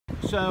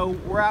So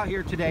we're out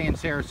here today in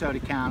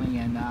Sarasota County,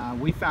 and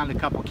we found a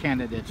couple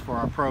candidates for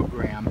our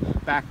program,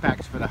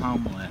 Backpacks for the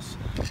Homeless.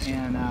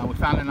 And we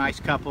found a nice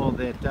couple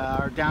that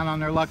are down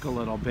on their luck a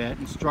little bit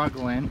and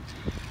struggling.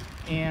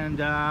 And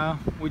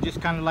we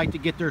just kind of like to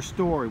get their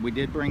story. We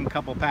did bring a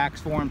couple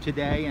packs for them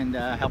today and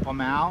help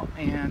them out.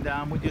 And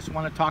we just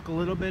want to talk a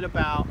little bit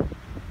about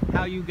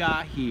how you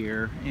got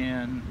here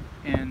and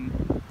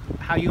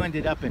how you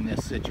ended up in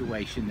this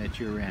situation that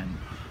you're in.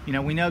 You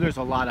know, we know there's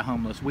a lot of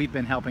homeless. We've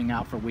been helping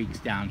out for weeks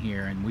down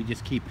here, and we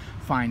just keep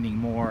finding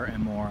more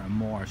and more and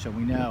more. So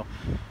we know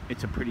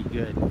it's a pretty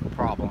good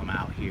problem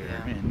out here.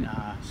 Yeah. And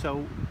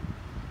so,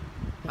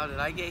 how did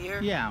I get here?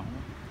 Yeah.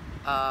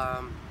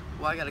 Well,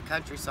 I got a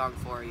country song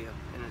for you,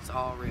 and it's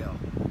all real.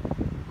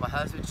 My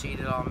husband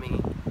cheated on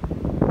me.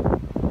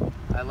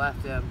 I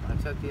left him. I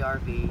took the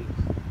RV.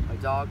 My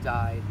dog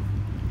died.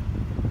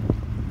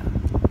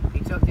 He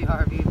took the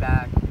RV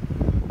back.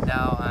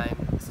 Now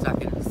I'm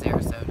stuck in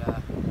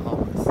Sarasota,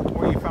 homeless.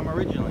 Where are you from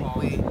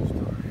originally?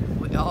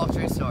 All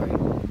true story.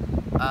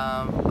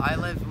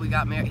 We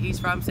got married. He's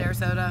from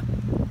Sarasota,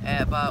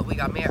 but we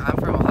got married. I'm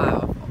from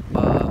Ohio,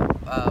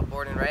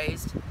 born and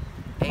raised.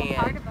 What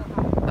part of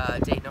Ohio?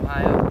 Dayton,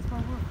 Ohio. That's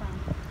where we're from.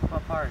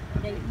 What part?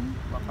 Dayton.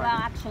 What part? Well,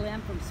 actually,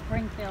 I'm from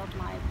Springfield.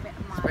 My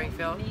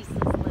Springfield? nieces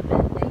live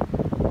in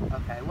Dayton.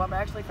 Okay. Well, I'm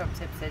actually from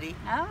Tip City.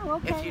 Oh,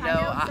 okay. If you I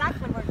know,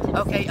 exactly where Tip City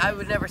okay, is. I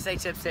would never say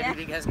Tip City Yeah.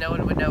 because no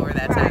one would know where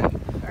that's Right. at.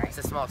 Right. It's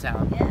a small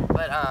town. Yeah.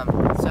 But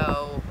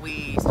so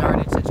we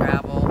started to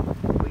travel.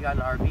 We got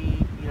an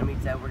RV. You know, we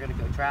said we're gonna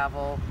go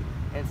travel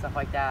and stuff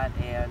like that.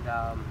 And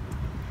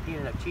he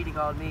ended up cheating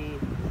on me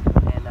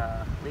and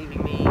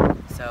leaving me.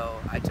 So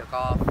I took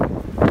off and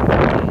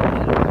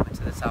ended up going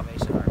to the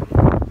Salvation Army. Do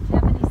you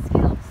have any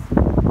skills?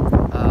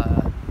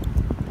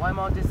 Well, I'm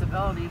on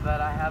disability,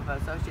 but I have an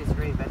associate's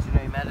degree in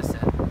veterinary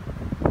medicine,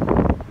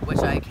 which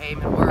I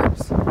came and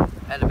worked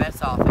at a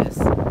vet's office,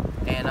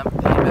 and I'm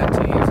paying back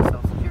 2 years of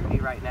Social Security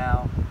right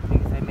now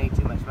because I made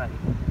too much money.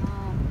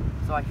 Oh,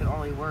 So I can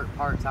only work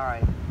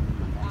part-time.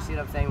 You see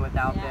what I'm saying?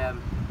 Without Yeah.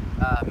 them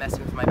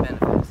messing with my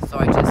benefits. So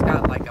I just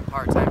got like a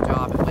part-time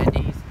job at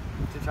Wendy's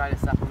to try to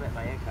supplement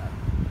my income.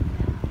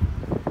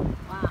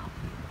 wow.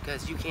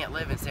 Because you can't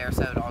live in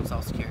Sarasota on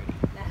Social Security.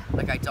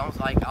 Like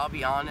I'll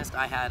be honest,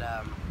 I had,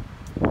 I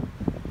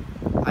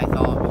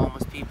thought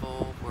homeless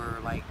people were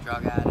like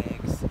drug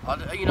addicts.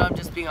 You know, I'm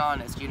just being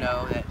honest, you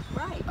know, that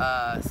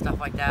Right. stuff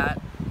like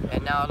that.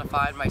 And now to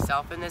find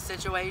myself in this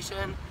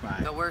situation,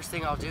 Right. the worst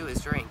thing I'll do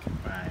is drink.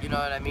 Right. You know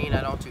what I mean?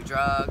 I don't do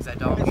drugs. I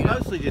don't. It's You know,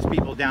 mostly just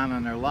people down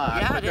on their luck.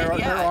 Yeah, but it is,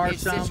 yeah,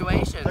 it's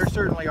situations. There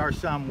certainly are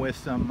some with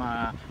some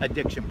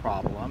addiction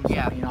problems.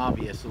 Yeah. I mean,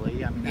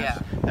 obviously. I mean, Yeah.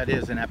 that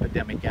is an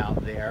epidemic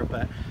out there.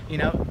 But, you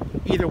know,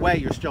 either way,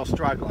 you're still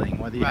struggling.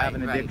 Whether you have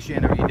an Right.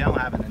 addiction or you don't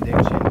have an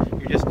addiction,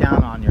 you're just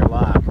down on your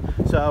luck.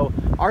 So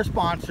our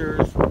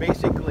sponsors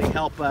basically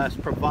help us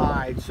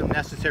provide some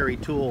necessary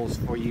tools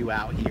for you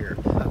out here.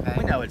 Okay.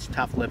 We know it's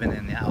tough living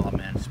in the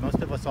elements.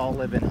 Most of us all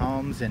live in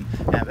homes and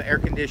have air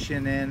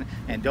conditioning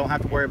and don't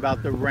have to worry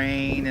about the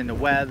rain and the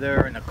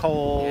weather and the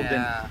cold.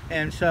 Yeah.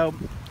 And so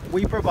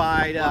we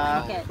provide,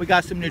 we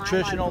got some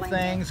nutritional Mylar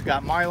things,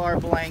 got Mylar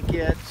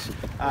blankets.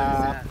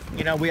 that?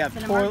 You know, we have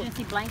It's an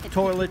emergency blanket to keep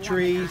you warm at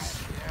toiletries.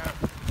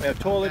 We have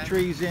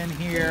toiletries in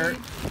here.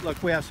 Food.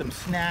 Look, we have some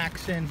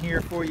snacks in here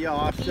for you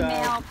also.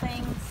 Email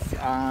things.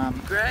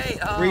 Great.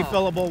 Oh.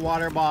 Refillable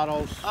water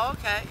bottles.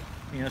 Okay.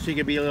 You know, so you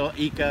could be a little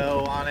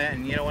eco on it,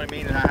 and you know what I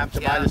mean, and I have to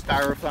buy Yeah. the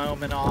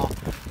styrofoam and all.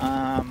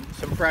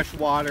 Some fresh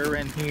water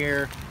in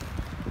here.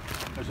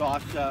 There's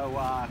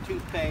also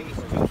toothpaste,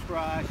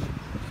 toothbrush,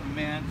 some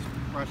mints,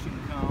 brushing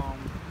comb.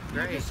 You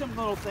know, Great. just some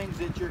little things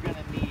that you're going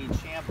to need: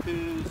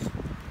 shampoos,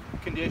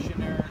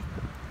 conditioners,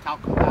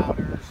 talcum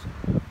powders.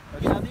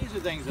 You know, these are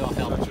things that'll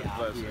help Such you a out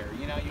blessing. here.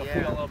 You know, you'll Yeah.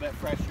 feel a little bit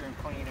fresher and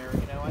cleaner.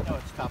 You know, I know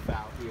it's tough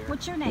out here.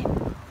 What's your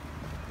name?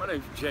 My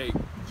name's Jake.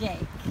 Jake.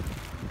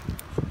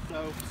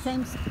 So,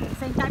 Same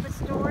type of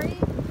story?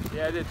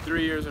 Yeah, I did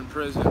 3 years in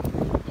prison.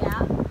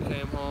 Yeah.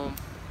 Came home,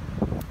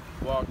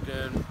 walked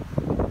in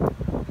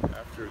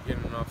after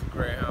getting off the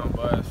Greyhound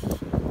bus.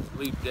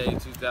 Leap day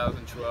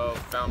 2012.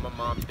 Found my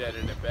mom dead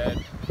in a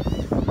bed.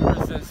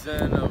 Ever since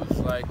then, I was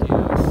like, you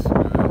know,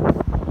 screw it.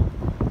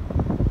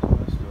 That's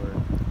my story.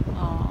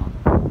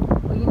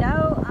 Well, you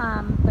know,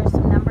 there's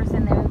some numbers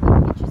in there that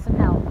can get you some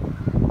help.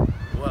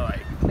 Well,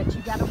 But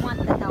you gotta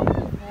want the help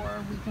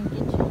before we can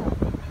get you help.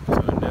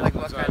 Like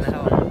what kind of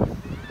help?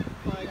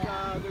 like,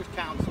 Yeah. there's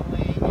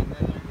counseling, and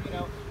then, you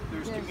know,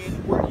 there's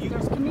community. Where do you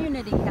There's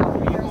community help.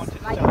 Are you going to There's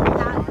the like Salvation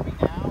that. Army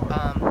now?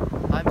 Or?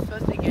 I'm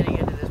supposed to be getting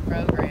into this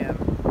program.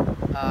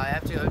 I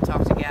have to go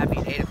talk to Gabby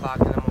at 8 o'clock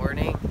in the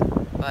morning,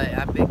 but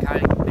I've been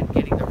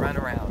getting the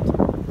runaround,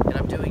 and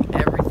I'm doing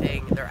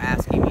everything they're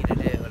asking me to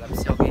do, and I'm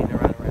still getting the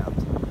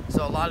runaround.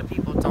 So a lot of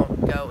people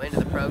don't go into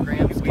the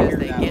programs We because hear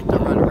they that get a the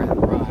lot.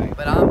 runaround. Right.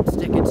 But I'm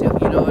sticking to,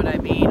 you know what I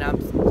mean? Trying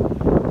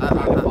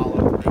to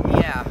follow through.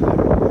 Yeah.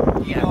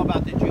 You know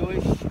about the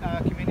Jewish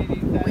community?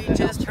 We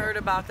just heard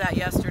about that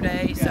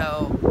yesterday,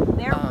 so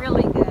They're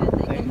really good.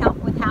 They can help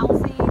with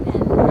housing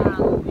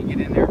and You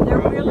get in their they're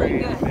program. really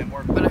Okay, and, good. and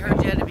work But I with heard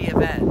them. you had to be a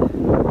vet.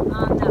 No,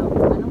 I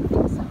don't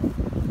think so.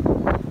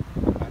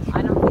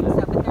 I don't think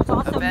so. But there's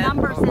also vet?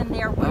 numbers in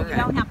there where Okay. you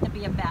don't have to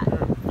be a vet.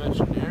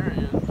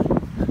 Veterinarians.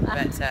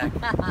 Vet tech.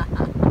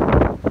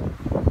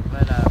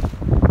 But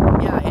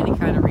yeah, any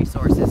kind of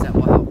resources that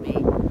will help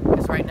me.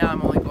 Because right now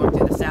I'm only going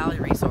through the Sally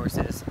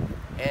resources,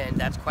 and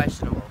that's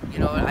questionable. You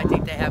know, I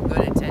think they have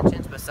good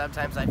intentions, but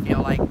sometimes I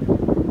feel like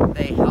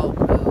they help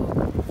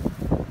who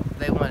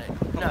they want it.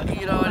 No,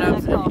 you know what I'm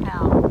Medical saying?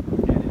 help.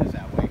 It is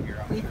that way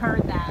here. We've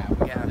heard that.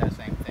 We've Yeah. heard that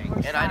same thing. We're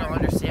And I don't sorry.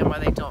 understand why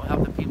they don't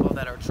help the people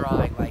that are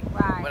trying. Like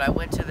Right. when I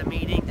went to the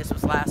meeting, this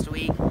was last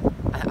week.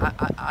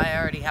 I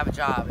already have a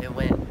job. It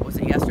went, was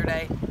it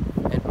yesterday?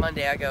 And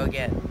Monday I go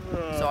again.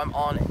 So I'm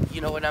on it.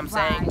 You know what I'm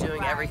saying? Right,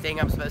 Doing right. everything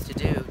I'm supposed to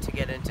do to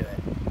get into it.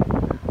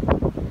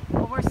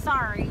 Well, we're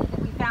sorry that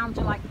we found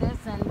you like this,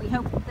 and we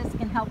hope that this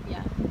can help you.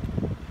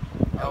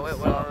 Oh, it was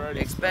will. already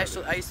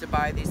Especially, I used to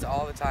buy these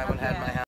all the time when I had my house.